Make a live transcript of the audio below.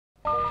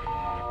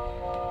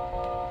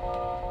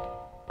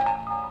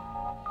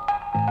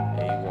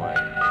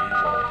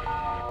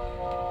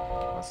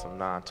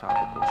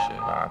non-topical shit,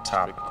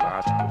 non-topical,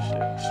 logical shit,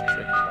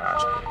 strictly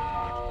logical.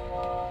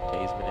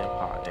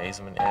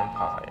 Daysman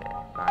Empire,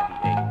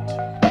 98.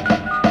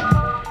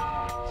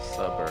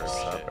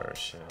 Suburb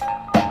shit.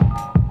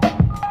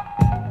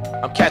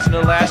 I'm catching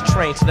the last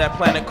train to that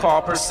planet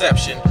called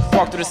perception.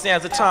 Walked through the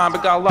sands of time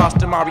but got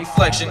lost in my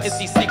reflection. It's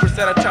these secrets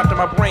that I trapped in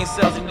my brain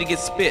cells that need to get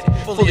spit.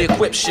 Fully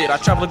equipped shit, I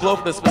travel the globe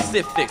for the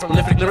specifics.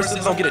 Prolific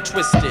lyricism, don't get it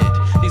twisted.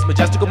 These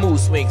majestical mood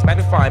swings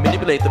magnify and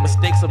manipulate the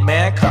mistakes of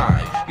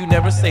mankind. You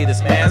never say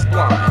this man's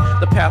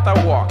blind. The path I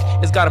walk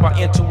is guided by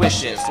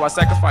intuition, so I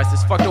sacrifice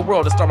this fucked up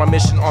world to start my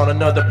mission on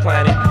another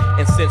planet.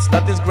 And since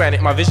nothing's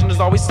granted, my vision is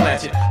always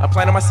slanted. I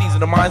planted my seeds in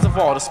the minds of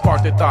all to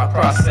spark their thought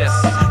process.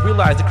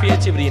 Realize the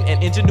creativity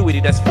and ingenuity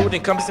that's fluid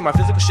encompassing my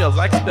physical shells.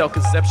 I expel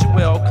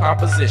conceptual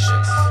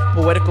compositions,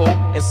 poetical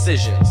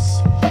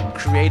incisions,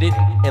 created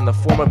in the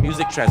form of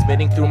music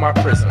transmitting through my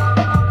prism.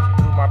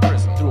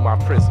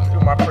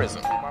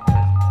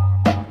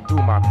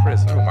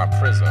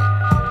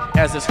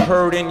 As it's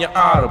heard in your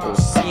audibles,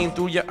 seen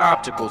through your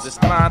opticals,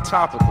 it's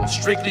non-topical,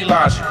 strictly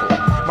logical.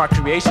 My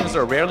creations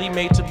are rarely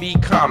made to be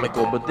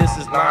comical, but this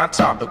is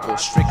non-topical,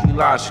 strictly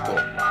logical.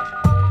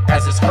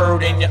 As it's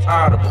heard in your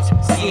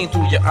audibles, seen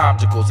through your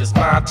opticals, it's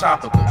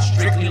non-topical,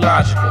 strictly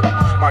logical.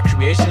 My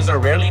creations are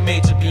rarely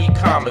made to be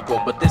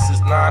comical, but this is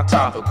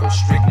non-topical,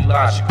 strictly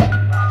logical.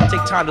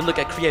 Take time to look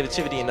at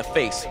creativity in the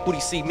face. Who do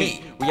you see?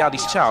 Me,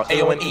 reality's child,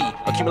 A-O.N.E,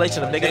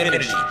 accumulation of negative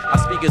energy. I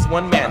speak as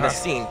one man that's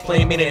seen,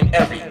 playing meaning in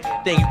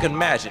everything you can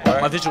imagine.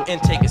 My visual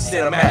intake is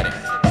cinematic,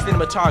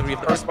 cinematography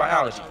of the Earth's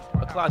biology,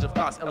 a collage of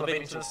thoughts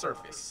elevating to the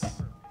surface.